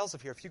 5 miles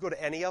of here, if you go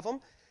to any of them,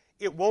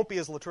 it won't be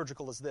as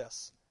liturgical as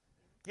this.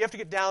 You have to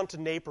get down to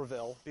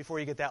Naperville before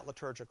you get that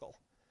liturgical.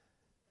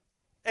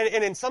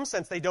 And in some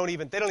sense, they don't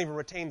even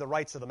retain the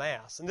rights of the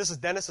Mass. And this is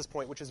Dennis's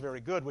point, which is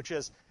very good, which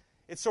is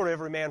it's sort of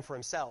every man for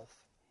himself.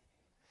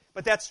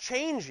 But that's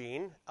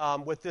changing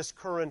with this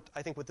current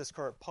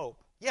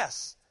Pope.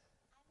 Yes.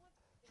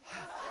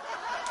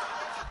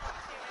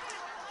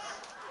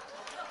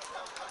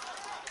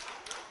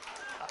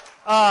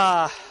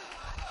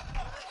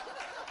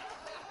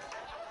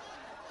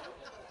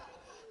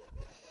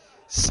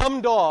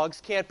 Some dogs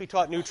can't be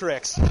taught new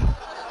tricks.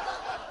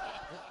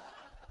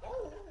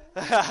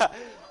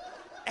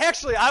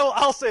 Actually,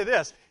 I'll say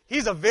this.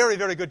 He's a very,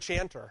 very good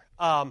chanter.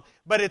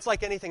 But it's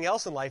like anything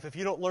else in life. If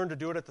you don't learn to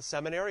do it at the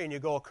seminary and you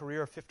go a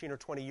career of 15 or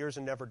 20 years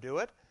and never do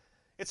it,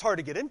 it's hard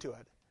to get into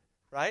it,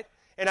 right?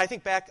 And I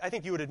think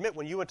you would admit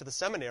when you went to the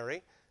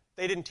seminary,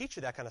 they didn't teach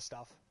you that kind of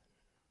stuff.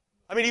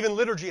 I mean, even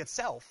liturgy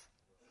itself.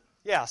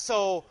 Yeah,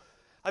 so,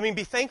 I mean,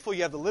 be thankful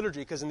you have the liturgy,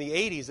 because in the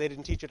 80s, they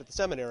didn't teach it at the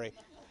seminary.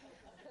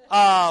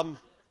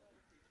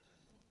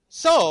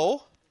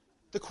 So,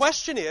 the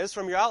question is,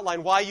 from your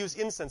outline, why use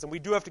incense? And we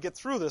do have to get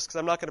through this, because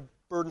I'm not going to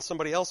burden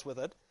somebody else with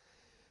it.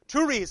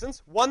 2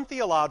 reasons, one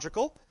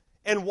theological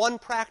and one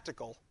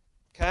practical.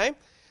 Okay?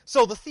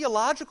 So the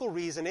theological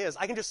reason is,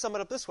 I can just sum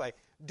it up this way,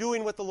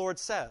 doing what the Lord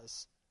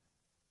says.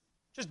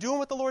 Just doing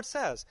what the Lord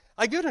says.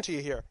 I give it to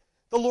you here.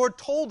 The Lord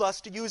told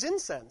us to use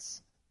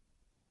incense.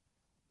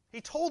 He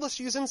told us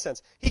to use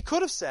incense. He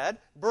could have said,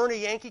 burn a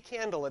Yankee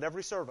candle at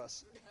every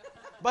service.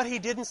 But he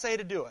didn't say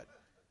to do it.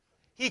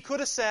 He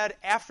could have said,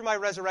 after my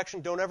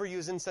resurrection, don't ever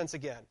use incense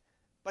again.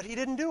 But he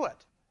didn't do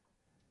it.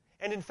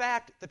 And in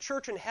fact, the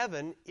church in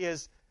heaven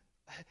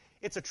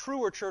it's a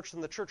truer church than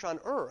the church on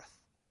earth.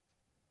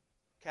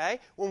 Okay?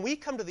 When we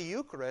come to the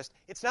Eucharist,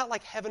 it's not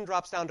like heaven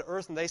drops down to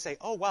earth and they say,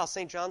 oh, wow,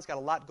 St. John's got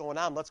a lot going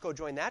on. Let's go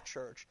join that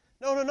church.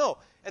 No.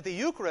 At the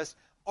Eucharist,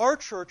 our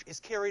church is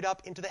carried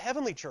up into the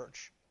heavenly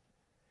church.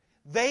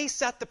 They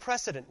set the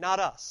precedent, not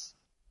us.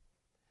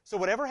 So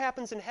whatever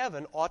happens in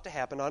heaven ought to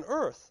happen on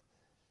earth.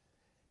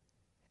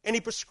 And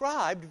he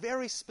prescribed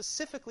very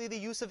specifically the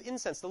use of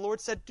incense. The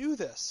Lord said, do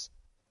this.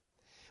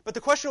 But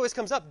the question always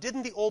comes up,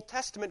 didn't the Old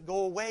Testament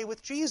go away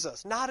with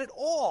Jesus? Not at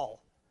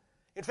all.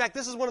 In fact,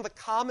 this is one of the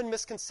common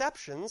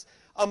misconceptions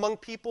among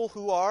people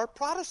who are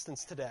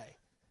Protestants today.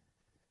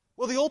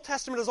 Well, the Old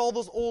Testament has all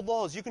those old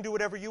laws. You can do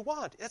whatever you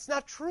want. That's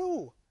not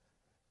true.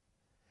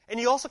 And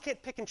you also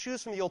can't pick and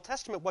choose from the Old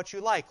Testament what you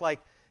like. Like,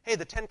 hey,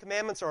 the 10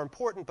 Commandments are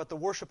important, but the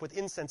worship with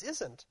incense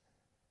isn't.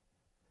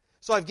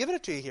 So I've given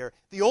it to you here.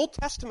 The Old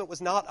Testament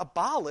was not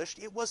abolished.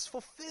 It was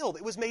fulfilled.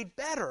 It was made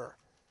better.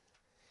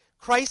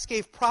 Christ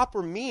gave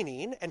proper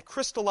meaning and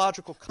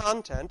Christological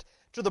content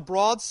to the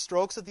broad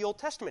strokes of the Old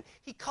Testament.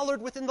 He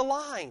colored within the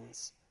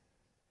lines.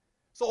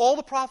 So all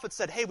the prophets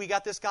said, hey, we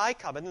got this guy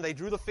coming, and they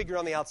drew the figure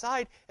on the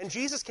outside, and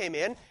Jesus came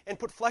in and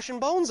put flesh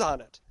and bones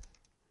on it.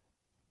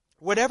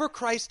 Whatever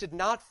Christ did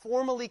not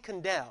formally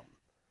condemn,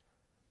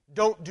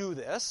 don't do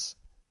this,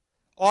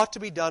 ought to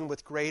be done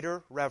with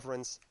greater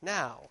reverence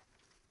now.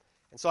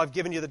 And so I've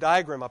given you the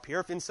diagram up here.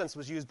 If incense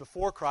was used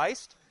before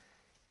Christ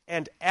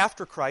and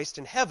after Christ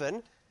in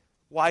heaven,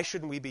 why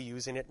shouldn't we be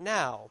using it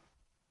now?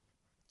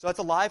 So that's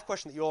a live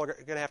question that you all are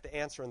going to have to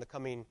answer in the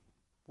coming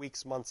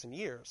weeks, months, and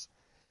years.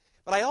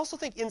 But I also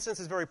think incense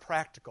is very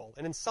practical.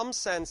 And in some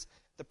sense,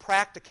 the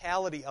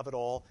practicality of it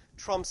all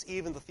trumps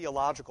even the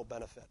theological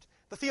benefit.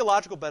 The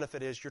theological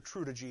benefit is you're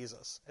true to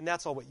Jesus, and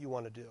that's all what you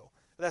want to do.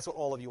 That's what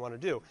all of you want to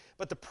do.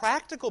 But the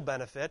practical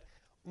benefit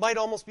might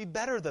almost be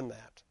better than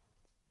that.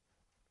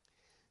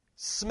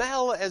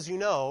 Smell, as you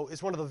know,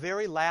 is one of the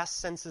very last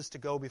senses to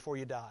go before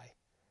you die.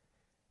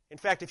 In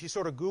fact, if you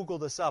sort of Google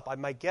this up,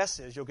 my guess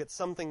is you'll get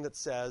something that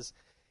says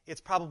it's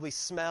probably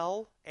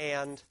smell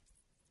and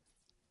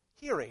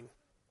hearing,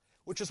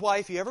 which is why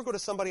if you ever go to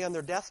somebody on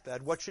their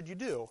deathbed, what should you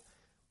do?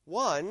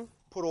 One,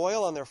 put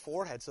oil on their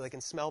forehead so they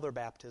can smell their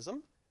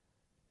baptism.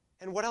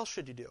 And what else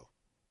should you do?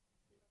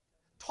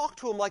 Talk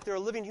to them like they're a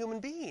living human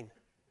being.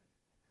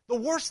 The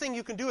worst thing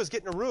you can do is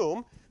get in a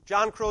room.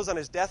 John Crow's on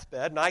his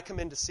deathbed, and I come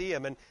in to see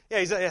him, and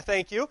he's like, yeah,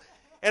 thank you.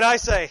 And I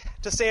say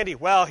to Sandy,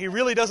 well, he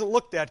really doesn't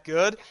look that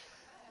good.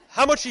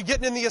 How much are you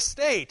getting in the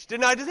estate?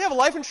 Does he have a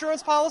life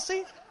insurance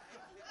policy?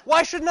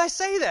 Why shouldn't I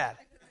say that?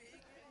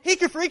 He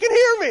can freaking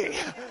hear me.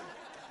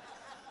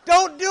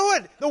 Don't do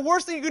it. The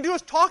worst thing you can do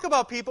is talk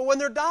about people when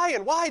they're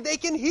dying. Why? They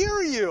can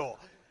hear you.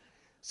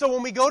 So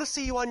when we go to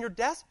see you on your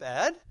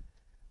deathbed,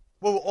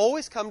 we'll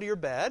always come to your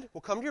bed.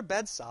 We'll come to your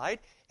bedside,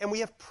 and we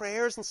have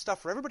prayers and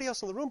stuff for everybody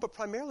else in the room, but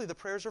primarily the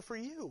prayers are for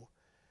you.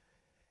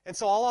 And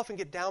so I'll often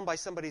get down by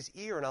somebody's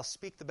ear, and I'll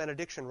speak the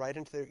benediction right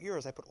into their ear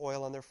as I put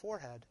oil on their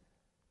forehead.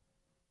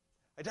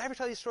 Did I ever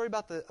tell you a story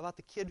about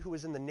the kid who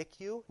was in the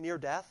NICU near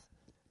death?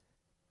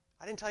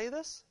 I didn't tell you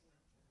this?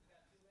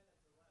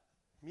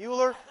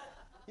 Mueller,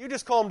 you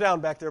just calm down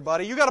back there,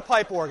 buddy. You got a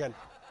pipe organ.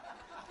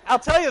 I'll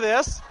tell you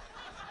this.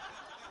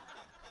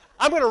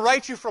 I'm going to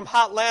write you from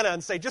Hotlanta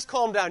and say, just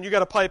calm down. You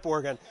got a pipe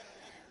organ.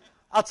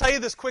 I'll tell you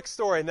this quick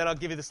story, and then I'll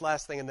give you this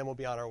last thing, and then we'll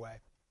be on our way.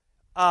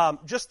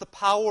 Just the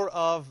power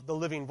of the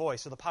living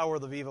voice, or the power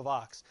of the Viva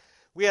Vox.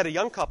 We had a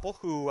young couple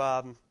who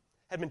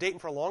had been dating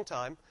for a long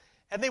time,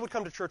 and they would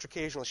come to church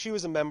occasionally. She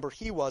was a member,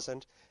 he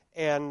wasn't,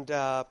 and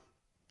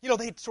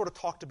they sort of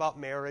talked about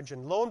marriage,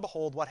 and lo and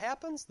behold, what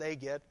happens? They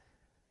get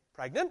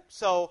pregnant.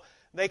 So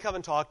they come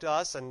and talk to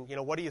us, and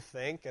what do you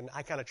think? And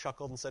I kind of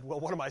chuckled and said, well,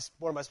 what am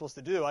I supposed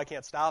to do? I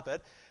can't stop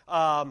it.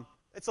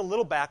 It's a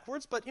little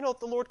backwards, but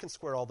the Lord can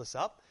square all this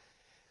up.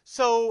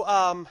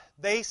 So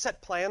they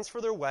set plans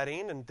for their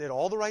wedding and did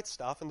all the right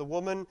stuff, and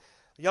the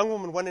young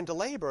woman went into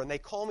labor, and they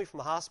call me from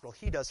the hospital.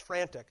 He does,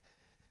 frantic.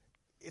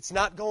 It's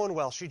not going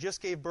well. She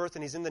just gave birth,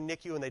 and he's in the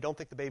NICU, and they don't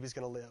think the baby's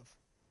going to live.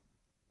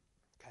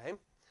 Okay?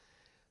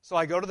 So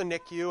I go to the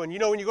NICU, and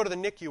when you go to the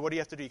NICU, what do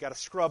you have to do? You got to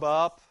scrub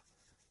up.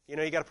 You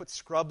got to put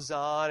scrubs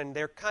on, and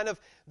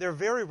they're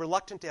very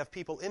reluctant to have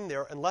people in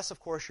there unless, of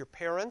course, you're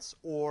parents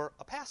or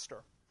a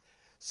pastor.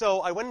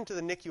 So I went into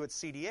the NICU at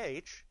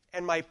CDH,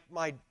 and my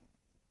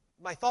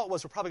thought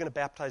was we're probably going to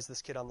baptize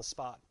this kid on the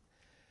spot.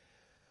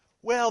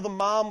 Well, the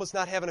mom was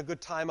not having a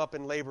good time up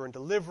in labor and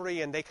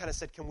delivery, and they kind of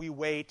said, can we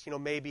wait,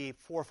 maybe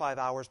 4 or 5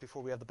 hours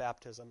before we have the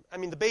baptism? I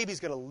mean, the baby's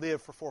going to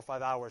live for 4 or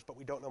 5 hours, but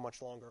we don't know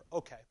much longer.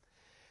 Okay.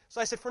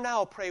 So I said, for now,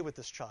 I'll pray with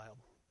this child.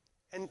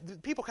 And the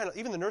people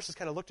even the nurses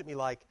kind of looked at me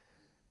like,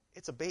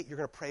 it's a baby, you're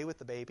going to pray with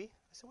the baby? I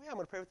said, well, yeah, I'm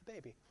going to pray with the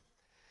baby.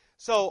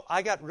 So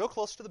I got real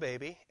close to the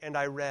baby, and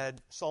I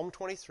read Psalm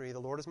 23, the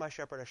Lord is my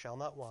shepherd, I shall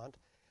not want.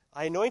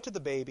 I anointed the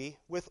baby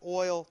with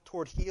oil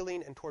toward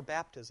healing and toward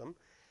baptism,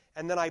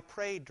 and then I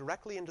prayed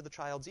directly into the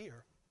child's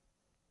ear.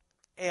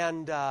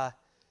 And, I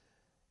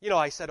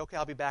said, okay,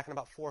 I'll be back in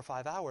about 4 or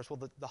 5 hours.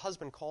 Well, the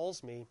husband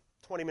calls me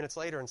 20 minutes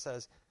later and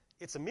says,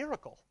 it's a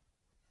miracle.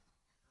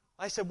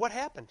 I said, what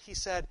happened? He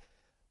said,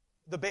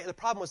 the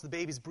problem was the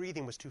baby's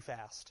breathing was too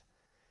fast.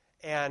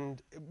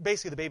 And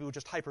basically the baby would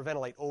just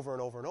hyperventilate over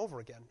and over and over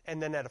again.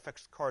 And then that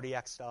affects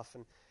cardiac stuff.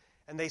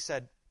 And they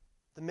said,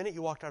 the minute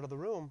you walked out of the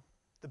room,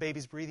 the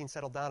baby's breathing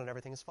settled down and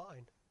everything is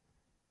fine.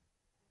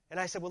 And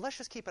I said, well, let's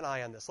just keep an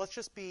eye on this.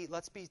 Let's be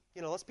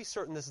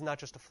certain this is not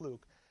just a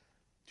fluke.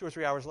 2 or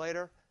 3 hours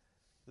later,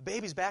 the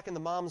baby's back in the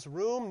mom's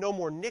room. No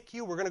more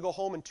NICU. We're going to go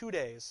home in 2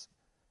 days.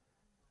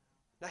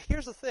 Now,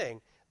 here's the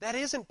thing. That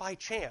isn't by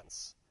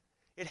chance.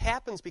 It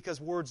happens because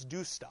words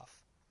do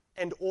stuff,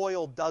 and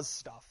oil does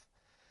stuff.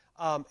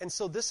 And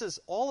so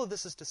all of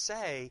this is to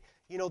say,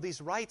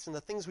 these rites and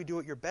the things we do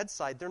at your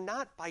bedside, they're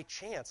not by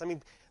chance. I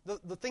mean,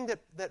 the thing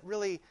that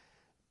really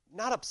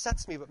not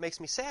upsets me but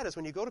makes me sad is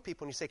when you go to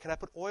people and you say, can I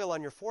put oil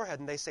on your forehead?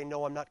 And they say,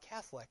 no, I'm not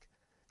Catholic.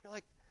 You're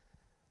like,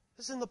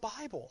 this is in the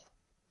Bible.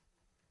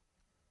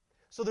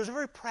 So there's a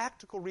very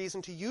practical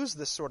reason to use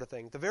this sort of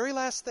thing. The very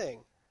last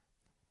thing,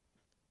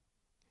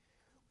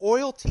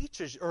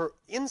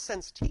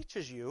 incense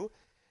teaches you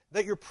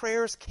that your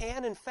prayers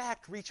can, in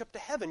fact, reach up to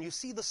heaven. You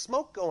see the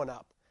smoke going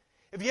up.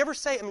 If you ever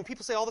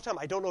people say all the time,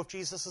 I don't know if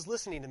Jesus is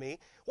listening to me.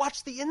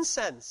 Watch the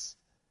incense.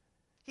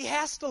 He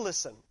has to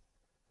listen.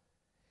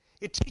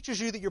 It teaches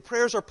you that your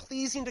prayers are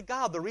pleasing to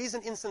God. The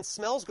reason incense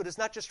smells good is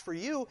not just for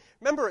you.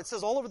 Remember, it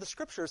says all over the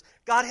Scriptures,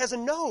 God has a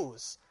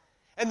nose.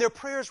 And their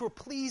prayers were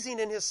pleasing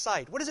in His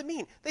sight. What does it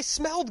mean? They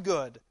smelled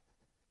good.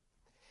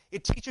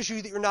 It teaches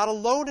you that you're not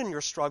alone in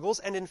your struggles,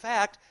 and in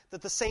fact,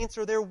 that the saints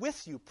are there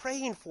with you,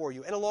 praying for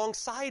you, and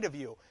alongside of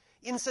you.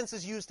 Incense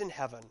is used in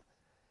heaven.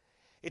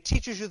 It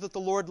teaches you that the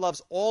Lord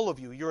loves all of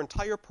you, your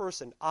entire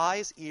person,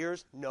 eyes,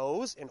 ears,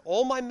 nose, and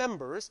all my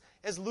members,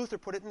 as Luther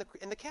put it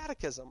in the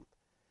Catechism.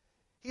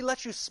 He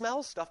lets you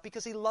smell stuff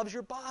because he loves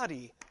your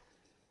body.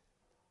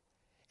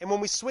 And when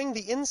we swing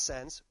the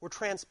incense, we're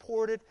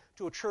transported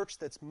to a church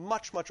that's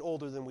much, much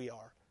older than we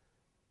are.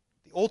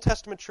 The Old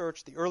Testament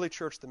church, the early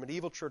church, the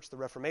medieval church, the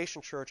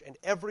Reformation church, and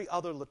every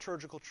other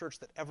liturgical church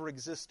that ever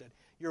existed.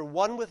 You're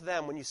one with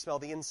them when you smell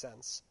the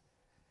incense.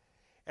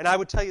 And I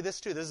would tell you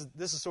this too. This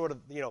is sort of,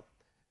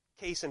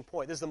 case in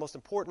point. This is the most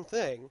important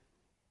thing.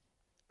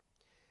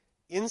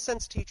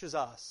 Incense teaches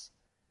us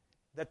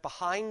that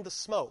behind the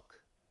smoke,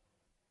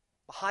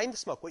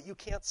 what you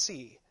can't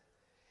see,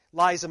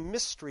 lies a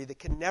mystery that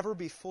can never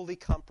be fully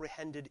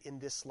comprehended in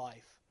this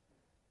life.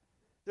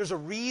 There's a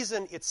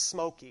reason it's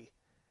smoky.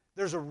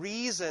 There's a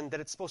reason that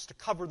it's supposed to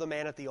cover the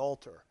man at the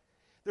altar.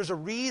 There's a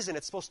reason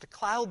it's supposed to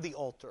cloud the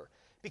altar.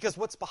 Because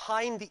what's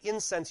behind the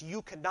incense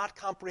you cannot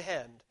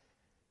comprehend.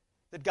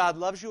 That God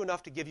loves you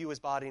enough to give you his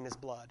body and his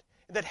blood.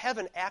 And that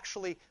heaven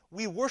actually,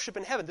 we worship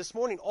in heaven. This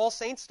morning, All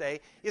Saints'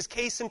 Day is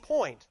case in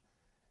point.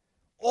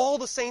 All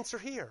the saints are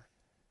here.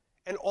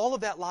 And all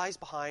of that lies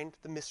behind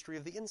the mystery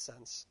of the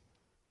incense.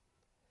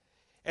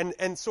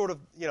 And sort of,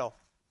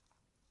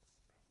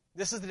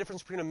 this is the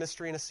difference between a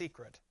mystery and a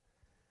secret.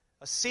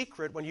 A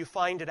secret, when you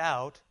find it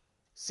out,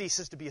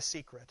 ceases to be a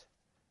secret.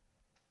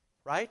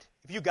 Right?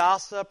 If you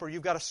gossip or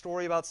you've got a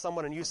story about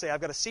someone and you say,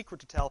 I've got a secret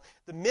to tell,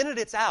 the minute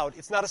it's out,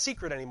 it's not a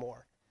secret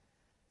anymore.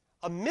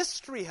 A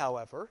mystery,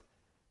 however,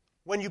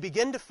 when you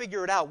begin to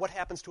figure it out, what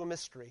happens to a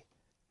mystery?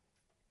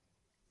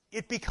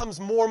 It becomes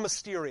more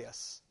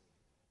mysterious.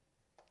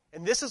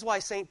 And this is why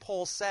St.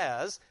 Paul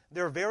says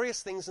there are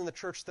various things in the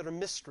church that are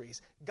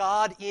mysteries.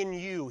 God in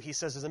you, he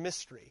says, is a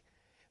mystery.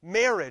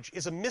 Marriage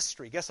is a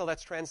mystery. Guess how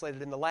that's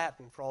translated in the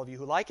Latin for all of you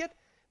who like it?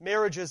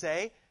 Marriage is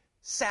a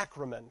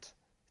sacrament.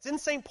 It's in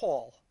St.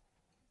 Paul.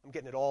 I'm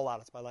getting it all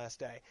out. It's my last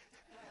day.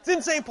 It's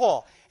in St.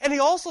 Paul. And he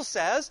also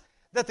says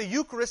that the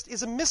Eucharist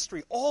is a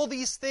mystery. All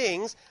these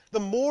things, the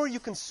more you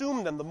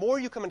consume them, the more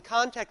you come in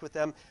contact with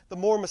them, the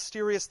more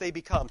mysterious they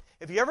become.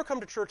 If you ever come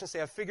to church and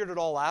say, I've figured it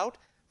all out,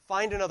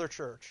 find another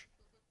church.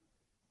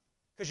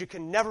 Because you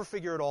can never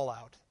figure it all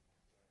out.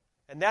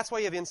 And that's why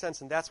you have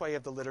incense, and that's why you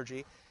have the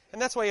liturgy,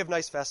 and that's why you have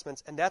nice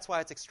vestments, and that's why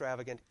it's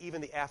extravagant.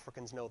 Even the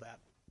Africans know that.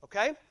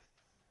 Okay?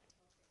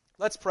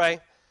 Let's pray.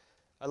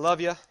 I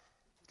love you.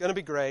 It's going to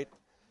be great.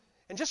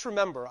 And just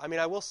remember,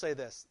 I will say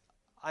this.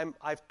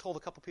 I've told a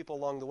couple people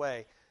along the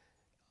way,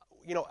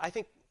 I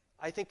think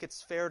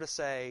it's fair to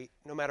say,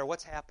 no matter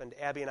what's happened,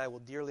 Abby and I will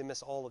dearly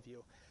miss all of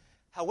you.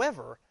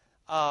 However,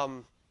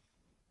 no,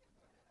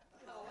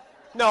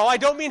 I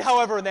don't mean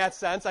however in that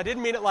sense. I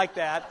didn't mean it like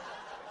that.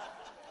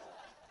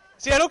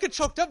 See, I don't get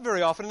choked up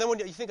very often, and then when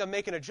you think I'm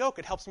making a joke,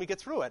 it helps me get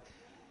through it.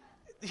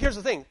 Here's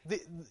the thing.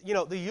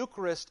 The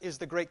Eucharist is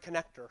the great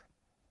connector.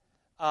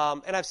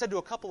 And I've said to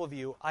a couple of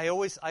you, I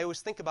always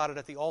think about it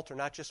at the altar,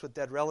 not just with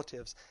dead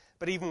relatives,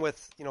 but even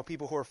with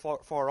people who are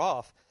far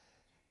off.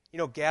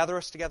 Gather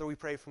us together, we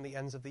pray, from the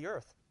ends of the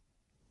earth.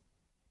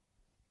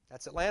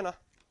 That's Atlanta.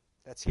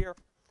 That's here.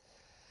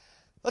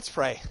 Let's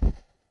pray.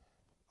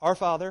 Our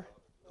Father,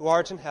 who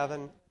art in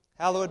heaven,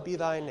 hallowed be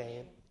thy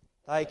name.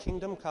 Thy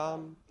kingdom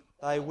come,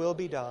 thy will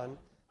be done,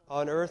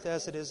 on earth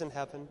as it is in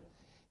heaven.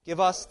 Give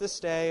us this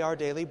day our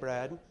daily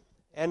bread,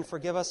 and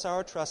forgive us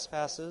our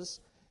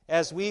trespasses,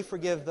 as we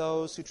forgive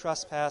those who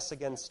trespass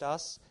against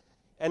us.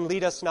 And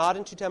lead us not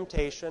into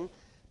temptation,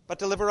 but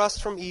deliver us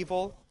from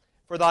evil.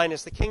 For thine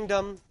is the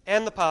kingdom,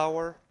 and the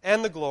power,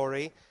 and the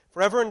glory,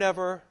 forever and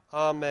ever.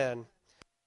 Amen.